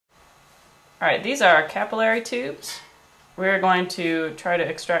Alright, these are capillary tubes. We're going to try to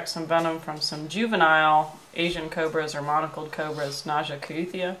extract some venom from some juvenile Asian Cobras or Monocled Cobras, Naja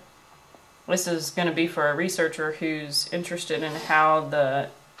kaouthia. This is going to be for a researcher who's interested in how the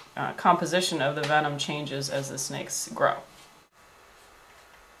composition of the venom changes as the snakes grow.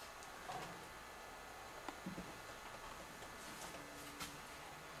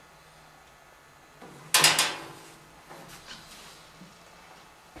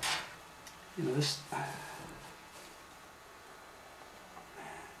 You know, this.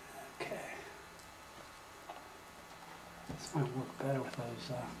 Okay. This might work better with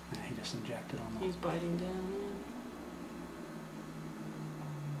those. He just injected on them. He's biting down.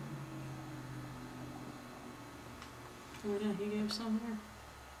 Oh yeah, he gave some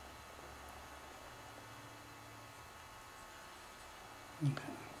there.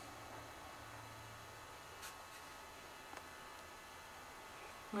 Okay.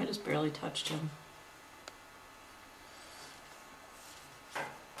 I just barely touched him.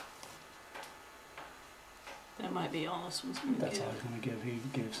 That might be all this one's going to give. That's all he's going to give. He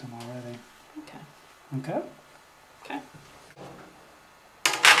gave some already. Okay. Okay. Okay.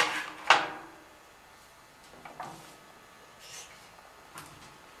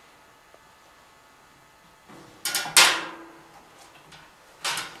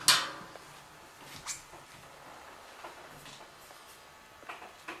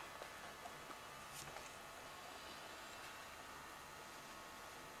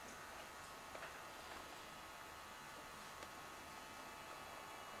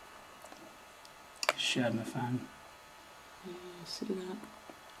 Shedding the fang. Yeah, see that?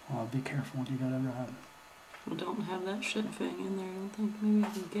 Well, be careful when you go to grab. Well, don't have that shed fang in there. I don't think. Maybe I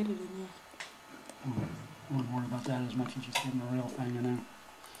can get it in there. I wouldn't worry about that as much as just getting a real thing in there.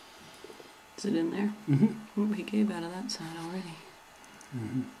 Is it in there? Mm-hmm. Oh, he gave out of that side already.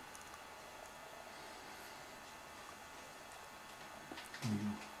 Mm-hmm.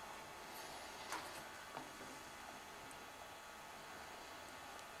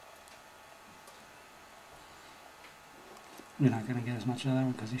 You're not going to get as much of that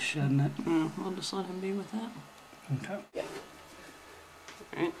one because he's shedding it. I'll just let him be with that. Okay. Yeah.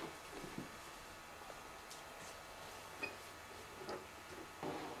 Alright.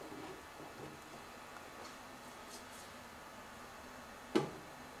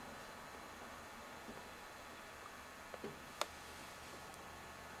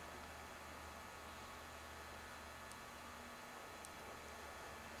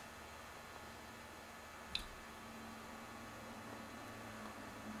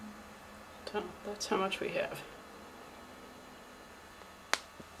 That's how much we have.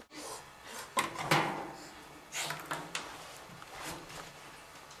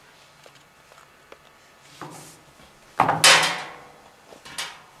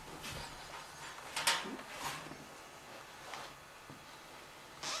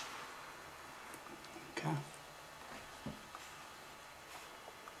 Okay.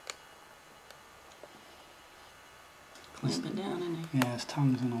 Clamp it down, isn't he? Yeah, his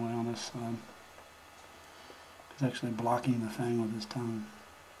tongue's in the way on this side. He's actually blocking the fang with his tongue.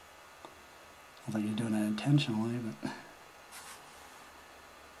 I think he's doing that intentionally, but...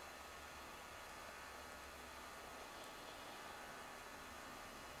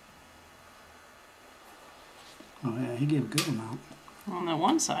 Oh yeah, he gave a good amount. On that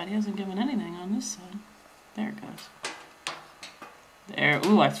one side, he hasn't given anything on this side. There it goes. There.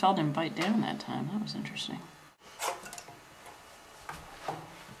 Ooh, I felt him bite down that time. That was interesting.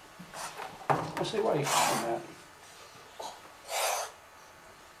 I'll see why you call that.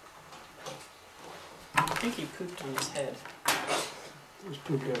 I think he pooped on his head. There's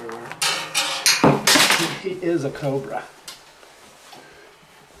poop everywhere. He is a cobra.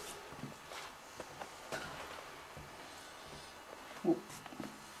 Ooh.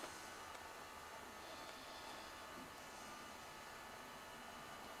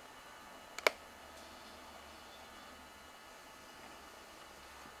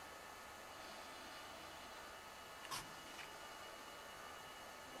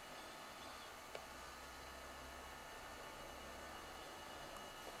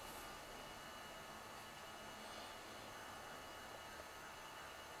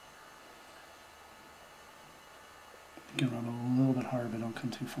 You can run a little bit hard, but don't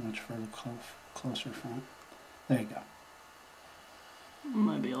come too much further closer front. There you go.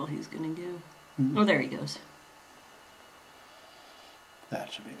 Might be all he's gonna give. Oh, there he goes.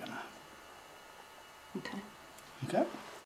 That should be enough. Okay. Okay.